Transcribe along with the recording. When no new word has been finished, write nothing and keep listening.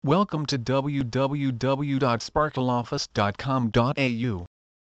Welcome to www.sparkleoffice.com.au.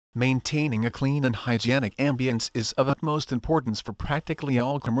 Maintaining a clean and hygienic ambience is of utmost importance for practically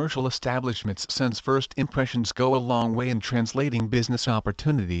all commercial establishments, since first impressions go a long way in translating business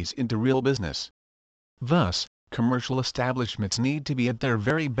opportunities into real business. Thus, commercial establishments need to be at their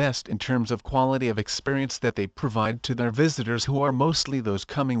very best in terms of quality of experience that they provide to their visitors, who are mostly those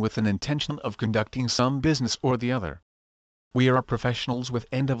coming with an intention of conducting some business or the other. We are professionals with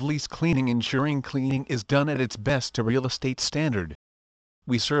end-of-lease cleaning, ensuring cleaning is done at its best to real estate standard.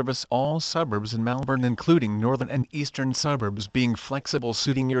 We service all suburbs in Melbourne, including northern and eastern suburbs, being flexible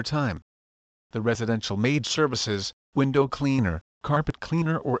suiting your time. The residential maid services, window cleaner, carpet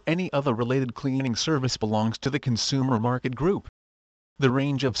cleaner or any other related cleaning service belongs to the consumer market group. The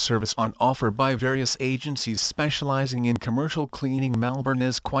range of service on offer by various agencies specializing in commercial cleaning Melbourne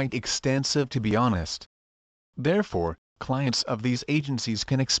is quite extensive, to be honest. Therefore, clients of these agencies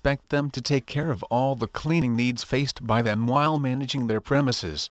can expect them to take care of all the cleaning needs faced by them while managing their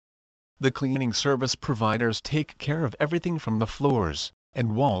premises. The cleaning service providers take care of everything from the floors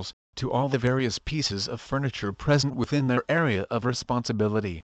and walls to all the various pieces of furniture present within their area of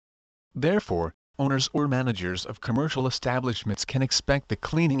responsibility. Therefore, owners or managers of commercial establishments can expect the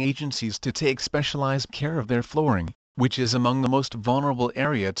cleaning agencies to take specialized care of their flooring, which is among the most vulnerable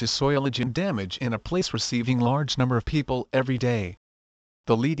area to soilage and damage in a place receiving large number of people every day.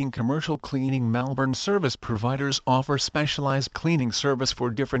 The leading commercial cleaning Melbourne service providers offer specialized cleaning service for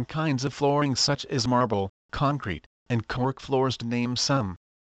different kinds of flooring such as marble, concrete, and cork floors, to name some.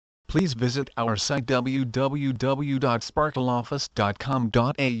 Please visit our site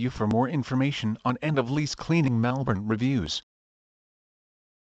www.sparkleoffice.com.au for more information on end-of-lease cleaning Melbourne reviews.